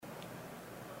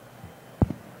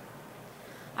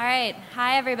All right.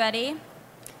 Hi, everybody.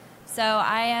 So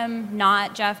I am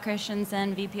not Jeff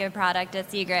Christensen, VP of Product at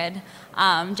Seagrid.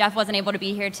 Jeff wasn't able to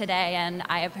be here today, and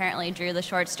I apparently drew the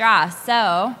short straw.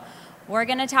 So we're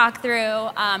going to talk through,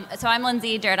 so I'm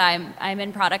Lindsay Dirt. I'm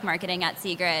in product marketing at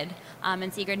Seagrid,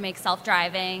 and Seagrid makes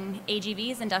self-driving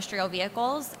AGVs, industrial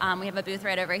vehicles. We have a booth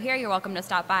right over here. You're welcome to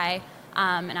stop by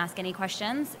and ask any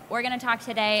questions. We're going to talk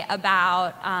today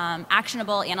about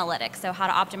actionable analytics, so how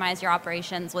to optimize your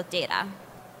operations with data.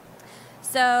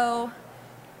 So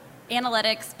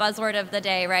analytics, buzzword of the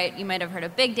day, right? You might have heard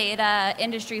of big data,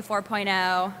 industry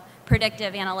 4.0,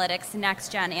 predictive analytics,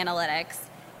 next-gen analytics.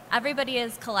 Everybody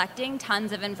is collecting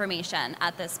tons of information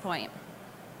at this point.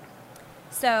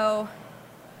 So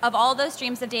of all those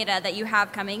streams of data that you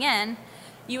have coming in,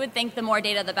 you would think the more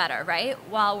data, the better, right?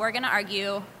 Well, we're going to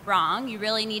argue wrong. You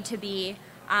really need to be,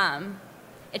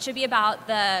 it should be about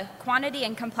the quantity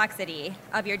and complexity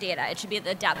of your data. It should be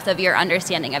the depth of your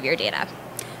understanding of your data.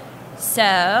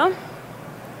 So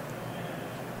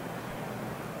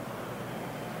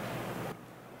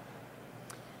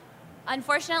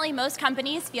unfortunately, most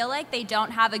companies feel like they don't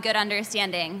have a good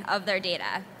understanding of their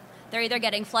data. They're either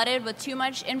getting flooded with too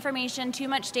much information, too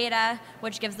much data,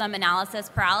 which gives them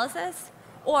analysis paralysis,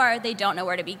 or they don't know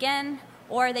where to begin,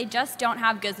 or they just don't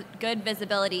have good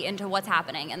visibility into what's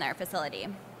happening in their facility.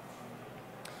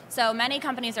 So many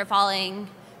companies are falling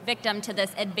victim to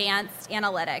this advanced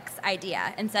analytics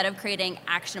idea instead of creating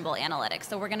actionable analytics.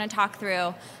 So we're going to talk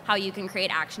through how you can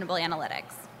create actionable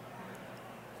analytics.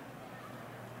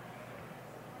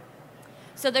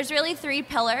 So there's really three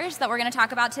pillars that we're going to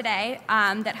talk about today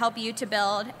that help you to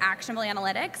build actionable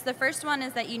analytics. The first one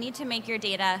is that you need to make your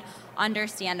data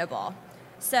understandable.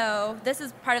 So this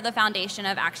is part of the foundation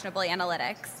of actionable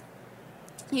analytics.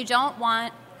 You don't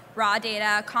want raw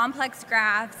data, complex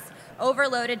graphs,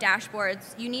 overloaded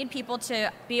dashboards. You need people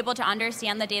to be able to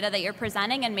understand the data that you're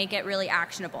presenting and make it really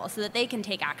actionable so that they can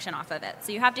take action off of it.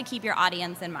 So you have to keep your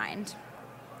audience in mind.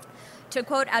 To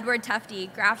quote Edward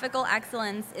Tufte, graphical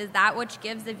excellence is that which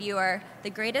gives the viewer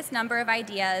the greatest number of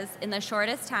ideas in the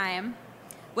shortest time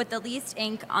with the least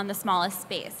ink on the smallest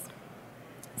space.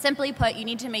 Simply put, you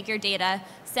need to make your data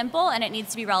simple and it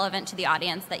needs to be relevant to the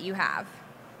audience that you have.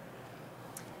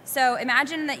 So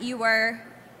imagine that you were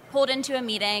pulled into a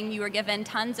meeting, you were given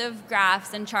tons of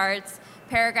graphs and charts,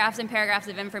 paragraphs and paragraphs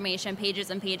of information, pages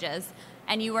and pages,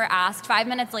 and you were asked 5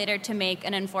 minutes later to make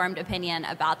an informed opinion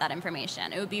about that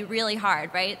information. It would be really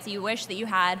hard, right? So you wish that you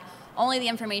had only the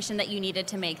information that you needed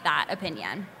to make that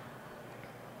opinion.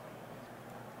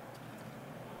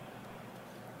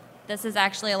 This is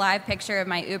actually a live picture of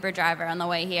my Uber driver on the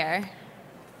way here.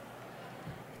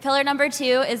 Pillar number 2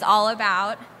 is all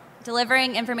about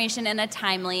delivering information in a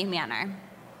timely manner.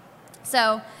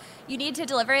 So you need to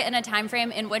deliver it in a time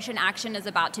frame in which an action is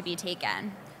about to be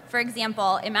taken. For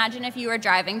example, imagine if you were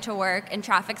driving to work and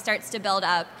traffic starts to build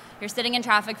up. You're sitting in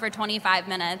traffic for 25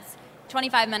 minutes.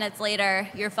 25 minutes later,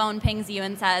 your phone pings you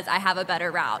and says, I have a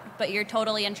better route. But you're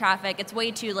totally in traffic. It's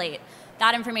way too late.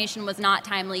 That information was not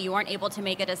timely. You weren't able to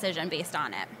make a decision based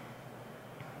on it.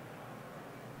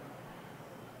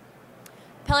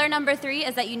 Pillar number 3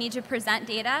 is that you need to present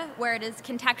data where it is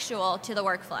contextual to the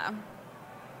workflow.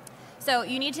 So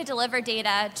you need to deliver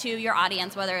data to your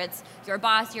audience, whether it's your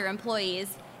boss, your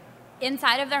employees,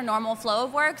 inside of their normal flow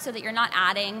of work so that you're not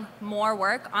adding more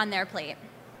work on their plate.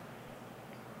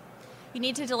 You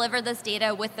need to deliver this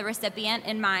data with the recipient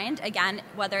in mind. Again,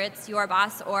 whether it's your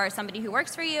boss or somebody who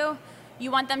works for you, you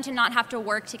want them to not have to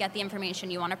work to get the information.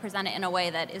 You want to present it in a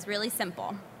way that is really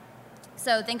simple.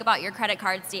 So think about your credit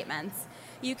card statements.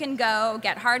 You can go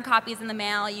get hard copies in the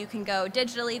mail. You can go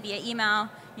digitally via email.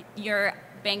 Your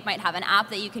bank might have an app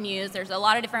that you can use. There's a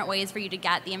lot of different ways for you to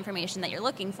get the information that you're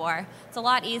looking for. It's a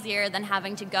lot easier than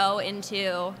having to go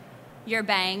into your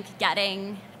bank,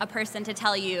 getting a person to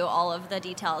tell you all of the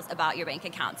details about your bank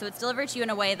account. So it's delivered to you in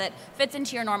a way that fits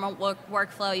into your normal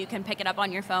workflow. You can pick it up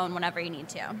on your phone whenever you need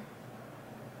to.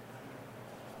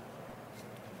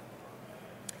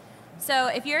 So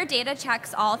if your data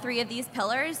checks all 3 of these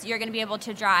pillars, you're going to be able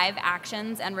to drive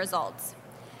actions and results.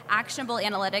 Actionable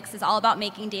analytics is all about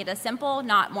making data simple,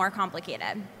 not more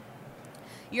complicated.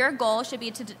 Your goal should be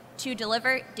to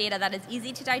deliver data that is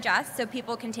easy to digest so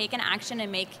people can take an action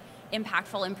and make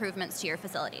impactful improvements to your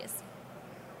facilities.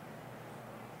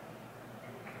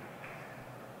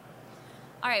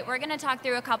 All right, we're going to talk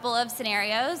through a couple of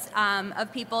scenarios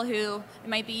of people who, it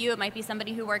might be you, it might be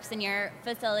somebody who works in your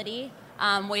facility,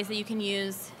 ways that you can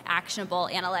use actionable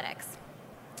analytics.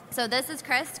 So this is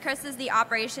Chris. Chris is the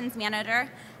operations manager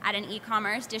at an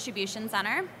e-commerce distribution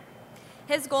center.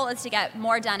 his goal is to get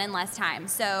more done in less time.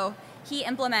 So he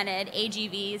implemented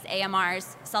AGVs,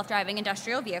 AMRs, self-driving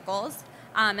industrial vehicles,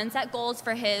 and set goals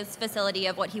for his facility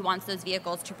of what he wants those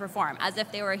vehicles to perform, as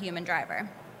if they were a human driver.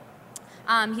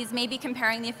 He's maybe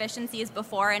comparing the efficiencies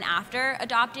before and after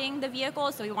adopting the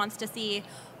vehicle, so he wants to see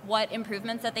what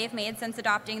improvements that they've made since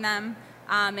adopting them,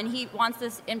 and he wants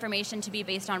this information to be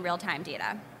based on real-time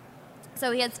data.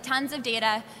 So he has tons of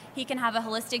data. He can have a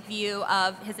holistic view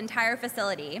of his entire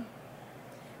facility,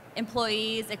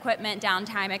 employees, equipment,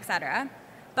 downtime, et cetera.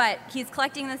 But he's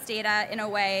collecting this data in a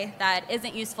way that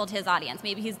isn't useful to his audience.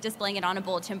 Maybe he's displaying it on a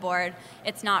bulletin board.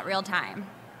 It's not real time.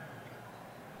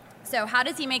 So how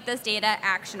does he make this data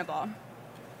actionable?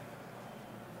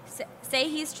 Say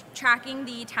he's tracking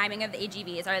the timing of the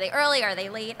AGVs. Are they early? Are they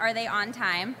late? Are they on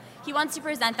time? He wants to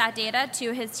present that data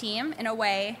to his team in a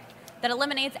way that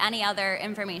eliminates any other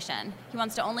information. He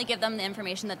wants to only give them the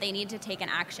information that they need to take an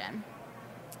action.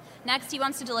 Next, he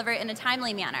wants to deliver it in a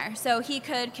timely manner. So he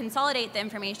could consolidate the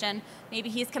information. Maybe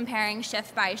he's comparing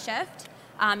shift by shift.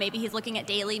 Maybe he's looking at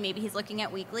daily. Maybe he's looking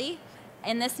at weekly.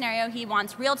 In this scenario, he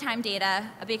wants real-time data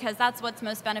because that's what's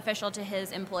most beneficial to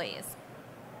his employees.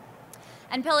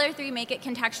 And pillar 3, make it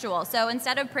contextual. So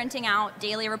instead of printing out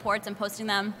daily reports and posting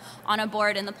them on a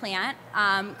board in the plant,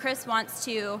 Chris wants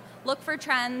to look for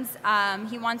trends.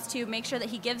 He wants to make sure that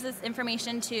he gives this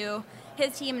information to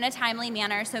his team in a timely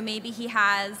manner. So maybe he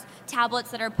has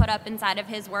tablets that are put up inside of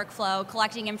his workflow,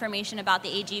 collecting information about the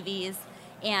AGVs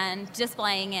and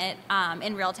displaying it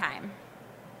in real time.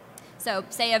 So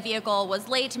say a vehicle was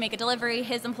late to make a delivery,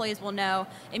 his employees will know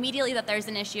immediately that there's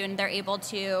an issue and they're able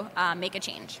to make a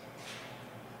change.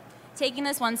 Taking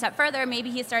this one step further, maybe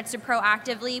he starts to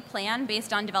proactively plan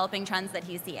based on developing trends that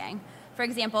he's seeing. For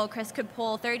example, Chris could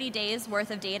pull 30 days worth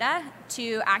of data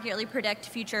to accurately predict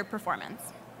future performance.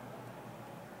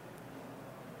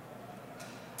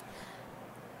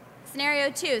 Scenario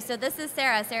 2, so this is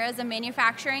Sarah. Sarah is a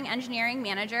manufacturing engineering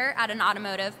manager at an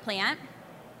automotive plant.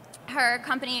 Her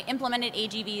company implemented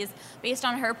AGVs based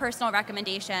on her personal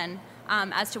recommendation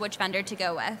as to which vendor to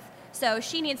go with. So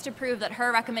she needs to prove that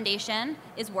her recommendation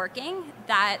is working,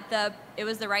 that it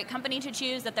was the right company to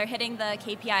choose, that they're hitting the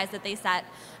KPIs that they set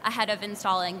ahead of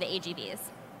installing the AGVs.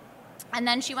 And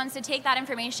then she wants to take that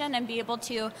information and be able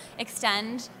to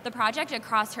extend the project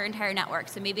across her entire network,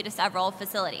 so maybe to several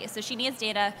facilities. So she needs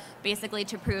data basically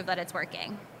to prove that it's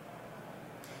working.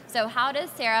 So how does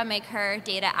Sarah make her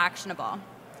data actionable?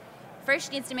 First,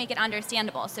 she needs to make it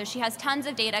understandable. So she has tons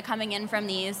of data coming in from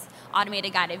these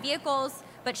automated guided vehicles,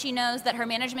 but she knows that her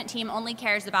management team only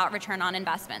cares about return on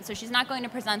investment. So she's not going to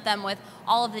present them with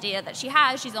all of the data that she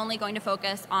has. She's only going to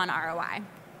focus on ROI.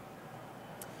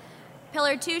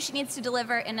 Pillar 2, she needs to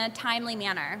deliver in a timely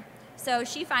manner. So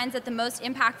she finds that the most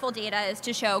impactful data is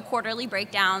to show quarterly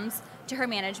breakdowns to her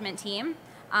management team.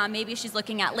 Maybe she's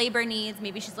looking at labor needs,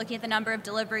 maybe she's looking at the number of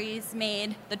deliveries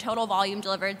made, the total volume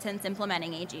delivered since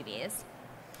implementing AGVs.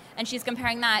 And she's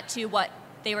comparing that to what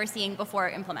they were seeing before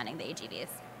implementing the AGVs.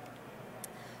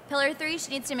 Pillar 3,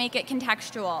 she needs to make it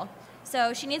contextual.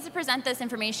 So she needs to present this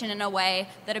information in a way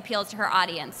that appeals to her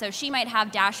audience. So she might have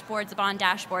dashboards upon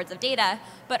dashboards of data,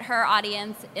 but her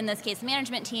audience, in this case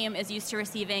management team, is used to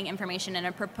receiving information in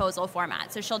a proposal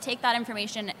format. So she'll take that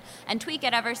information and tweak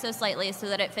it ever so slightly so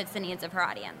that it fits the needs of her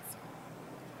audience.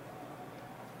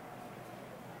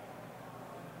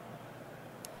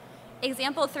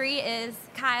 Example 3 is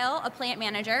Kyle, a plant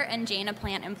manager, and Jane, a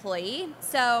plant employee.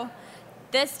 So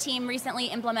this team recently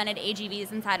implemented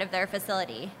AGVs inside of their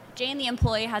facility. Jane, the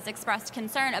employee, has expressed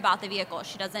concern about the vehicle.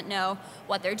 She doesn't know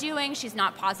what they're doing. She's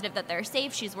not positive that they're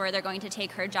safe. She's worried they're going to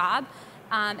take her job.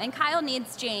 And Kyle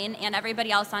needs Jane and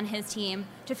everybody else on his team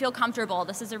to feel comfortable.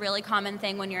 This is a really common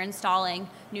thing when you're installing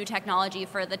new technology,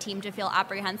 for the team to feel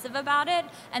apprehensive about it.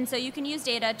 And so you can use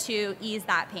data to ease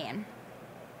that pain.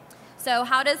 So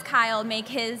how does Kyle make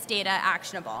his data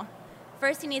actionable?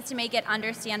 First, he needs to make it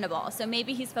understandable. So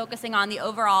maybe he's focusing on the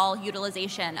overall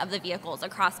utilization of the vehicles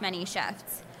across many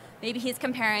shifts. Maybe he's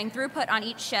comparing throughput on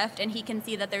each shift, and he can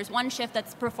see that there's one shift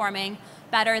that's performing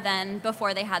better than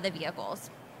before they had the vehicles.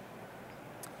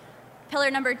 Pillar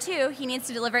number 2, he needs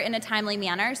to deliver in a timely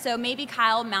manner. So maybe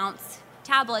Kyle mounts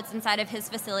tablets inside of his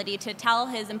facility to tell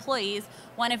his employees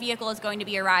when a vehicle is going to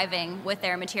be arriving with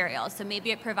their materials. So maybe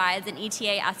it provides an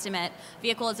ETA estimate,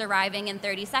 vehicle is arriving in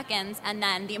 30 seconds, and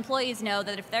then the employees know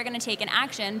that if they're going to take an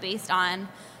action based on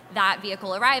that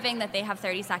vehicle arriving, that they have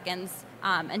 30 seconds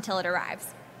until it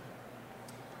arrives.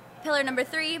 Pillar number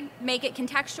 3, make it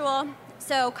contextual.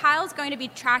 So Kyle's going to be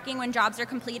tracking when jobs are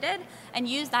completed and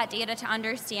use that data to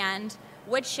understand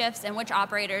which shifts and which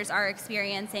operators are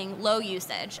experiencing low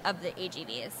usage of the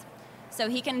AGVs. So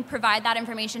he can provide that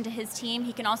information to his team.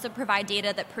 He can also provide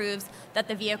data that proves that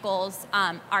the vehicles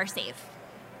are safe.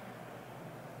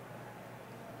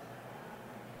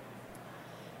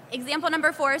 Example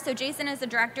number 4, so Jason is the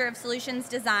Director of Solutions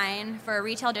Design for a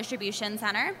retail distribution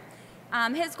center.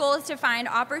 His goal is to find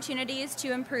opportunities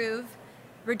to improve,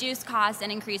 reduce costs,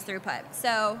 and increase throughput.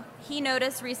 So he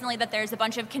noticed recently that there's a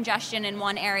bunch of congestion in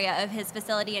one area of his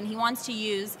facility, and he wants to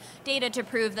use data to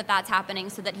prove that that's happening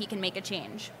so that he can make a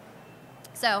change.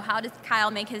 So how does Kyle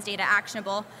make his data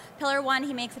actionable? Pillar 1,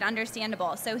 he makes it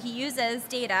understandable. So he uses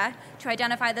data to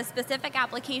identify the specific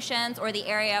applications or the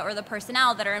area or the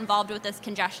personnel that are involved with this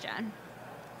congestion.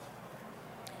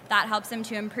 That helps him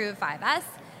to improve 5S.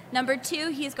 Number 2,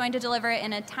 he's going to deliver it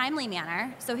in a timely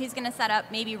manner. So he's going to set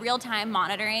up maybe real-time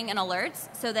monitoring and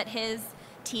alerts so that his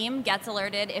team gets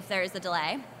alerted if there's a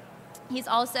delay. He's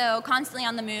also constantly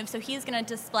on the move, so he's going to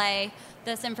display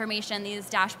this information, these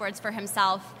dashboards for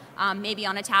himself, maybe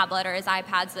on a tablet or his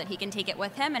iPad so that he can take it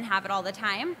with him and have it all the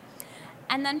time.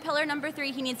 And then pillar number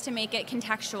 3, he needs to make it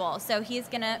contextual. So he's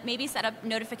going to maybe set up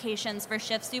notifications for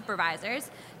shift supervisors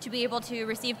to be able to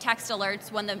receive text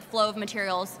alerts when the flow of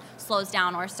materials slows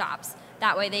down or stops.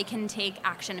 That way they can take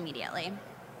action immediately.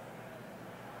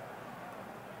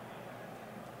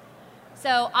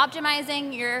 So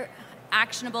optimizing your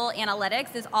actionable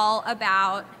analytics is all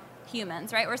about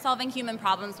humans, right? We're solving human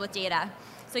problems with data.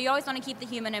 So you always want to keep the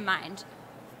human in mind.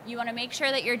 You want to make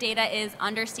sure that your data is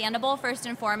understandable first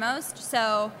and foremost.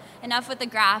 So enough with the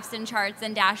graphs and charts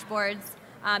and dashboards.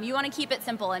 You want to keep it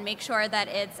simple and make sure that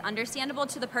it's understandable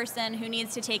to the person who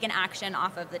needs to take an action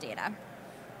off of the data.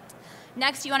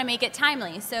 Next, you want to make it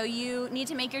timely. So you need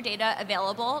to make your data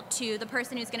available to the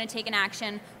person who's going to take an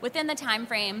action within the time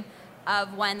frame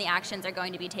of when the actions are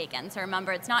going to be taken. So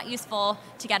remember, it's not useful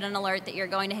to get an alert that you're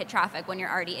going to hit traffic when you're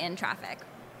already in traffic.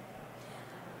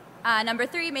 Number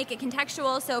 3, make it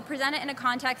contextual, so present it in a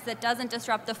context that doesn't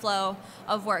disrupt the flow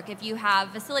of work. If you have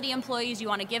facility employees, you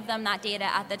want to give them that data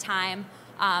at the time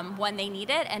when they need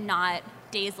it and not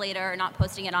days later or not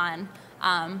posting it on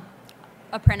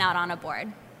a printout on a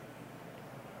board.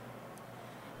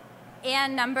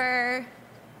 And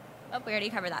we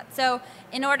already covered that. So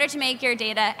in order to make your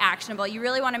data actionable, you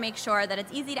really want to make sure that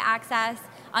it's easy to access,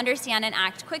 understand, and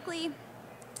act quickly.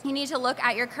 You need to look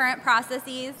at your current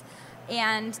processes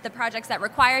and the projects that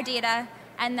require data,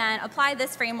 and then apply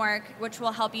this framework, which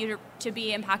will help you to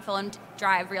be impactful and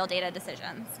drive real data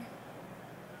decisions.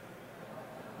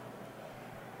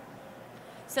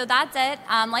 So that's it.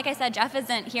 Like I said, Jeff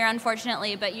isn't here,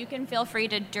 unfortunately, but you can feel free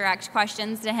to direct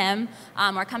questions to him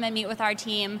or come and meet with our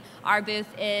team. Our booth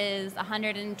is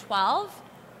 112,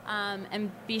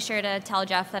 and be sure to tell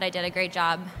Jeff that I did a great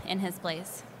job in his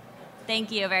place.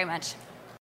 Thank you very much.